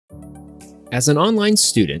As an online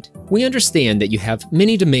student, we understand that you have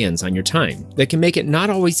many demands on your time that can make it not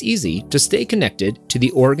always easy to stay connected to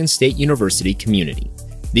the Oregon State University community.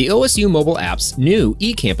 The OSU Mobile app's new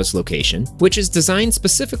Ecampus location, which is designed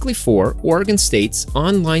specifically for Oregon State's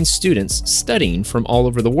online students studying from all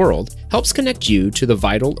over the world, helps connect you to the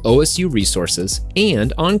vital OSU resources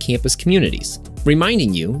and on-campus communities,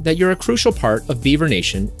 reminding you that you're a crucial part of Beaver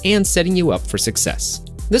Nation and setting you up for success.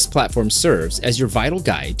 This platform serves as your vital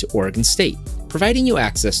guide to Oregon State, providing you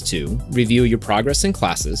access to review your progress in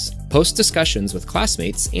classes, post discussions with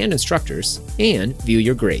classmates and instructors, and view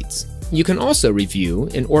your grades. You can also review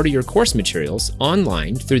and order your course materials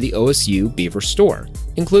online through the OSU Beaver store,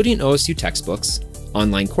 including OSU textbooks,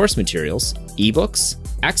 online course materials, ebooks,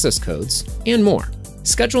 access codes, and more.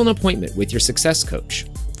 Schedule an appointment with your success coach,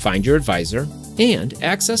 find your advisor, and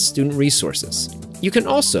access student resources. You can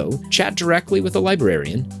also chat directly with a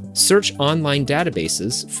librarian, search online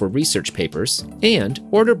databases for research papers, and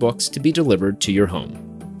order books to be delivered to your home.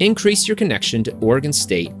 Increase your connection to Oregon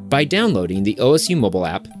State by downloading the OSU Mobile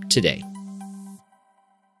app today.